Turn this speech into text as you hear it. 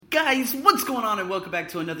Guys, what's going on, and welcome back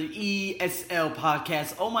to another ESL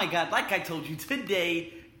podcast. Oh my god, like I told you,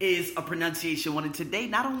 today is a pronunciation one, and today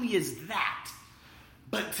not only is that,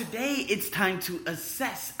 but today it's time to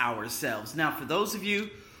assess ourselves. Now, for those of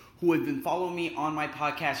you who have been following me on my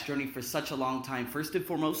podcast journey for such a long time, first and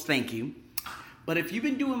foremost, thank you. But if you've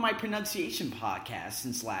been doing my pronunciation podcast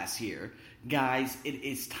since last year, guys, it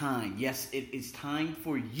is time. Yes, it is time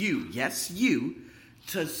for you. Yes, you.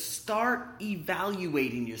 To start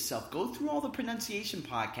evaluating yourself. Go through all the pronunciation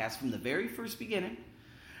podcasts from the very first beginning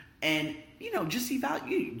and, just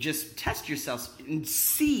evaluate, just test yourself and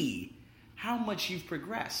see how much you've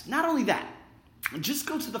progressed. Not only that, just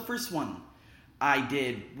go to the first one I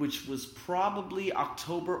did, which was probably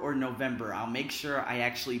October or November. I'll make sure I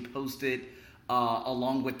actually post it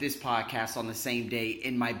along with this podcast on the same day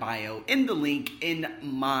in my bio, in the link in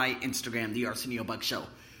my Instagram, the Arsenio Show.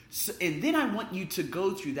 So, and then I want you to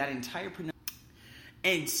go through that entire pronunciation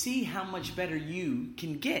and see how much better you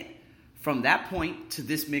can get. From that point to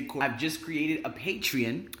this Midcourse, I've just created a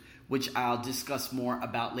Patreon, which I'll discuss more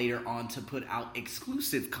about later on, to put out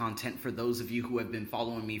exclusive content for those of you who have been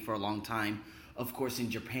following me for a long time. Of course,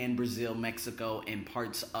 in Japan, Brazil, Mexico, and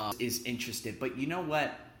parts of is interested. But you know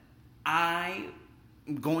what? I'm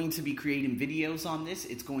going to be creating videos on this.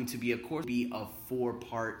 It's going to be, of course, a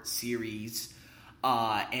 4-part series.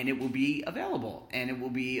 And it will be available, and it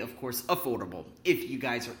will be, of course, affordable if you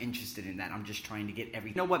guys are interested in that. I'm just trying to get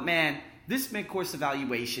everything. You know what, man? This Midcourse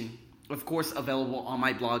evaluation, of course, available on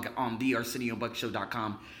my blog on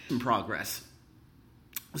thearseniobuckshow.com in progress.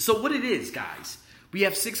 So what it is, guys, we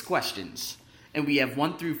have 6 questions, and we have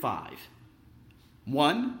 1 through 5.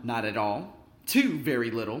 1, not at all. 2,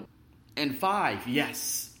 very little. And 5,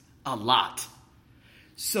 yes, a lot.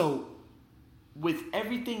 So with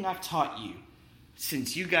everything I've taught you,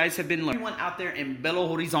 since you guys have been learning, everyone out there in Belo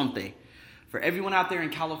Horizonte, for everyone out there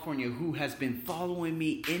in California who has been following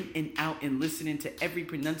me in and out and listening to every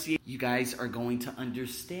pronunciation, you guys are going to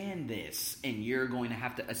understand this, and you're going to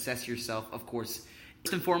have to assess yourself, of course.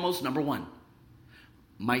 First and foremost, number 1,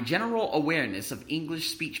 my general awareness of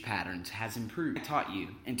English speech patterns has improved. I taught you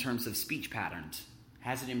in terms of speech patterns.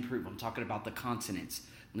 Has it improved? I'm talking about the consonants.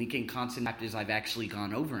 Linking consonant chapters I've actually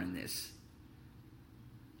gone over in this.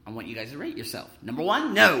 I want you guys to rate yourself. Number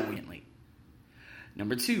 1, no.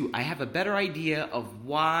 Number 2, I have a better idea of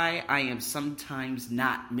why I am sometimes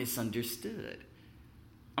not misunderstood.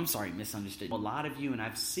 I'm sorry, misunderstood. A lot of you, and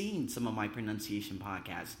I've seen some of my pronunciation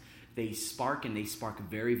podcasts, they spark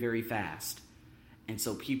very, very fast. And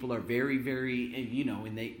so people are very, very,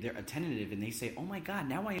 and they're attentive, and they say, oh my God,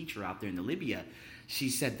 now I have a teacher out there in Libya. She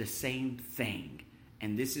said the same thing.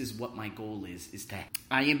 And this is what my goal is that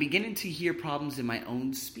I am beginning to hear problems in my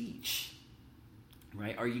own speech.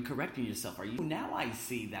 Right? Are you correcting yourself? Now I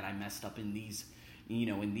see that I messed up in these,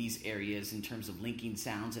 in these areas in terms of linking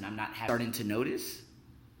sounds, and I'm not starting to notice.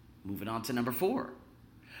 Moving on to number 4.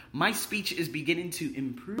 My speech is beginning to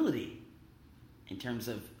improve in terms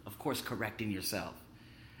of course, correcting yourself.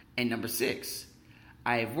 And number 6,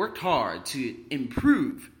 I have worked hard to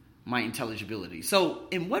improve my intelligibility. So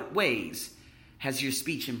in what ways has your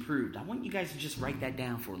speech improved? I want you guys to just write that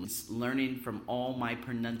down for learning from all my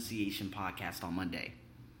pronunciation podcasts on Monday.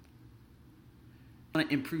 I want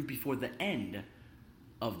to improve before the end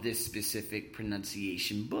of this specific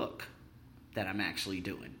pronunciation book that I'm actually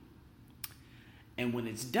doing. And when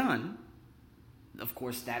it's done, of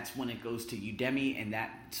course, that's when it goes to Udemy, and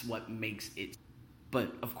that's what makes it.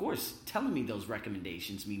 But, of course, telling me those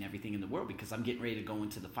recommendations mean everything in the world, because I'm getting ready to go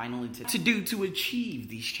into the final intent to do to achieve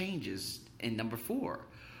these changes. And number 4,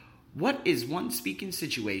 what is one speaking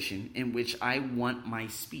situation in which I want my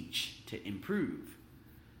speech to improve?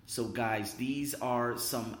 So, guys, these are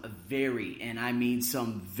some very,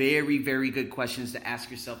 very good questions to ask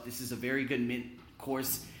yourself. This is a very good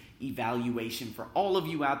mid-course evaluation for all of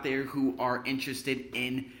you out there who are interested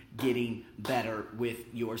in getting better with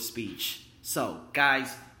your speech. So,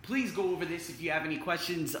 guys, please go over this. If you have any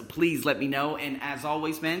questions, please let me know. And as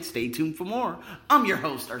always, man, stay tuned for more. I'm your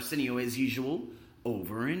host, Arsenio, as usual.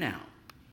 Over and out.